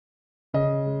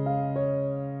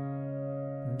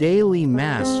Daily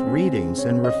Mass Readings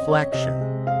and Reflection.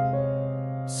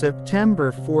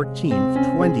 September 14,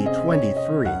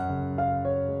 2023.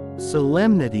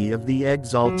 Solemnity of the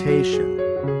Exaltation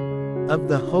of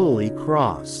the Holy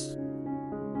Cross.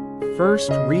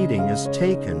 First reading is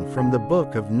taken from the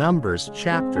book of Numbers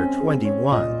chapter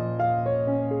 21,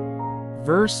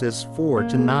 verses 4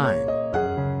 to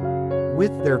 9.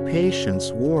 With their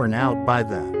patience worn out by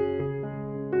the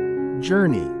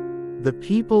journey, the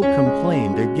people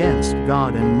complained against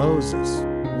God and Moses.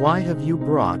 "Why have you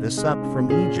brought us up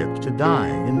from Egypt to die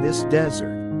in this desert,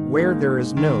 where there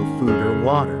is no food or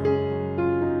water?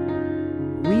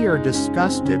 We are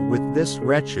disgusted with this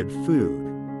wretched food."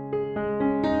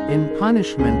 In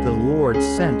punishment the Lord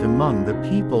sent among the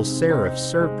people seraph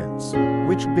serpents,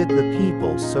 which bit the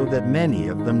people so that many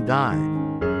of them died.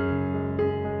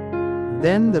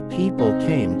 Then the people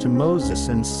came to Moses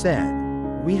and said,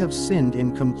 "We have sinned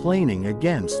in complaining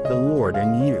against the Lord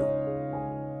and you.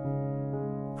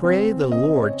 Pray the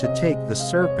Lord to take the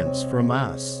serpents from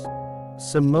us."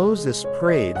 So Moses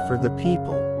prayed for the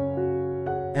people.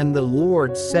 And the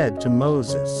Lord said to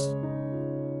Moses,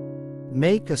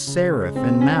 "Make a seraph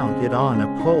and mount it on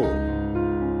a pole.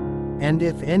 And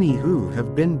if any who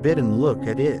have been bitten look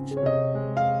at it,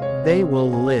 they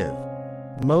will live."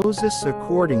 Moses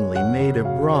accordingly made a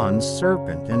bronze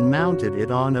serpent and mounted it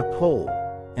on a pole.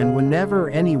 And whenever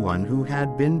anyone who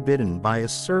had been bitten by a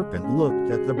serpent looked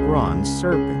at the bronze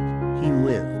serpent, he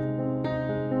lived.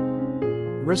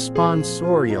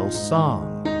 Responsorial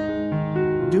Psalm.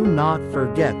 Do not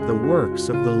forget the works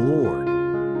of the Lord.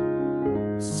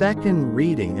 Second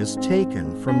reading is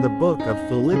taken from the book of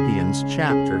Philippians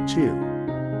chapter 2,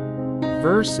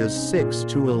 verses 6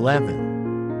 to 11.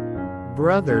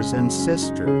 Brothers and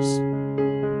sisters,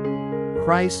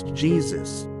 Christ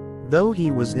Jesus, though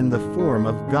he was in the form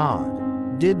of God,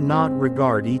 did not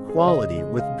regard equality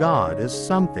with God as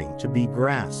something to be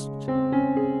grasped.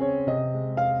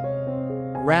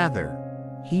 Rather,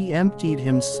 he emptied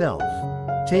himself,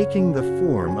 taking the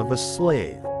form of a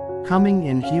slave, coming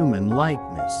in human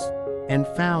likeness, and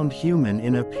found human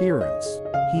in appearance,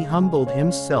 he humbled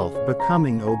himself,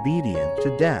 becoming obedient to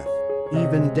death,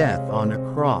 even death on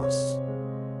a cross.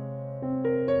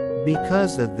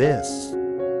 Because of this,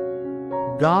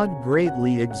 God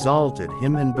greatly exalted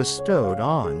him and bestowed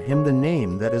on him the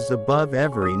name that is above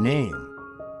every name,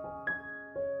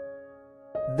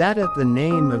 that at the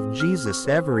name of Jesus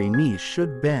every knee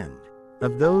should bend,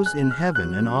 of those in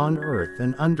heaven and on earth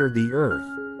and under the earth,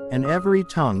 and every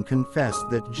tongue confess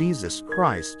that Jesus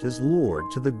Christ is Lord,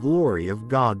 to the glory of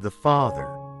God the Father.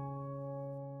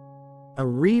 A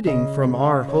reading from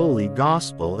our Holy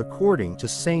Gospel according to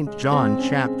St. John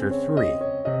chapter 3.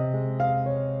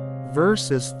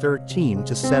 Verses 13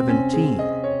 to 17.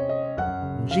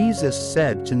 Jesus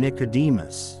said to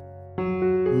Nicodemus,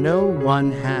 "No one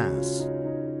has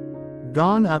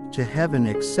gone up to heaven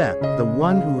except the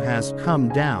one who has come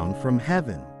down from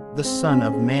heaven, the Son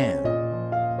of Man.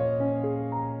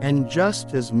 And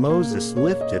just as Moses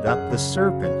lifted up the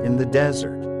serpent in the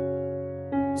desert,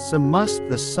 so must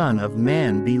the Son of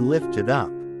Man be lifted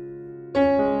up,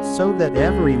 so that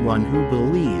everyone who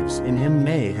believes in him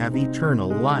may have eternal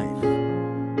life.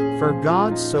 For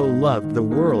God so loved the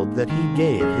world that he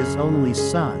gave his only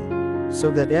Son, so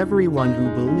that everyone who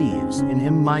believes in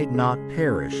him might not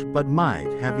perish but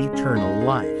might have eternal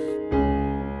life.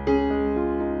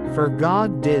 For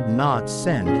God did not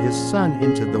send his Son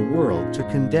into the world to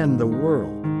condemn the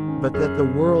world, but that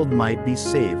the world might be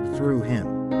saved through him."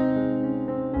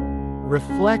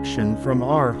 Reflection from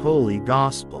our Holy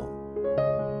Gospel.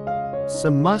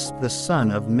 So must the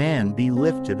Son of Man be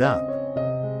lifted up.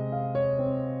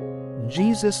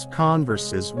 Jesus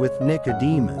converses with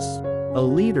Nicodemus, a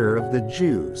leader of the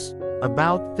Jews,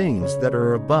 about things that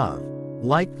are above,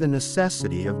 like the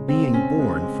necessity of being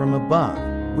born from above,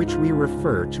 which we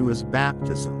refer to as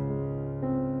baptism.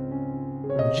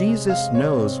 Jesus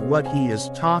knows what he is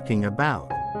talking about,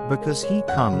 because he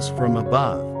comes from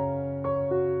above.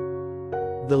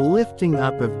 The lifting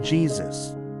up of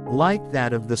Jesus, like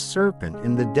that of the serpent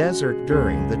in the desert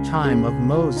during the time of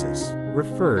Moses,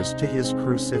 refers to his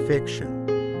crucifixion.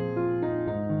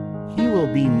 He will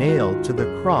be nailed to the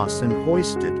cross and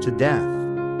hoisted to death.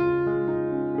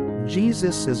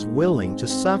 Jesus is willing to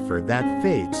suffer that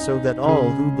fate so that all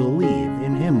who believe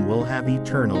in him will have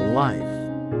eternal life.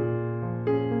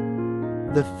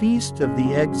 The feast of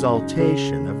the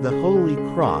exaltation of the Holy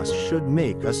Cross should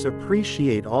make us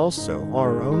appreciate also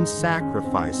our own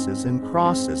sacrifices and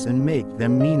crosses and make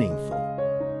them meaningful.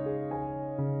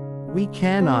 We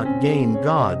cannot gain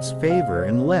God's favor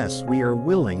unless we are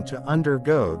willing to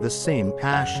undergo the same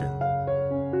passion.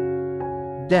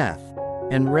 death,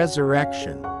 and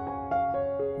resurrection,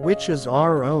 which is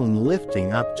our own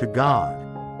lifting up to God.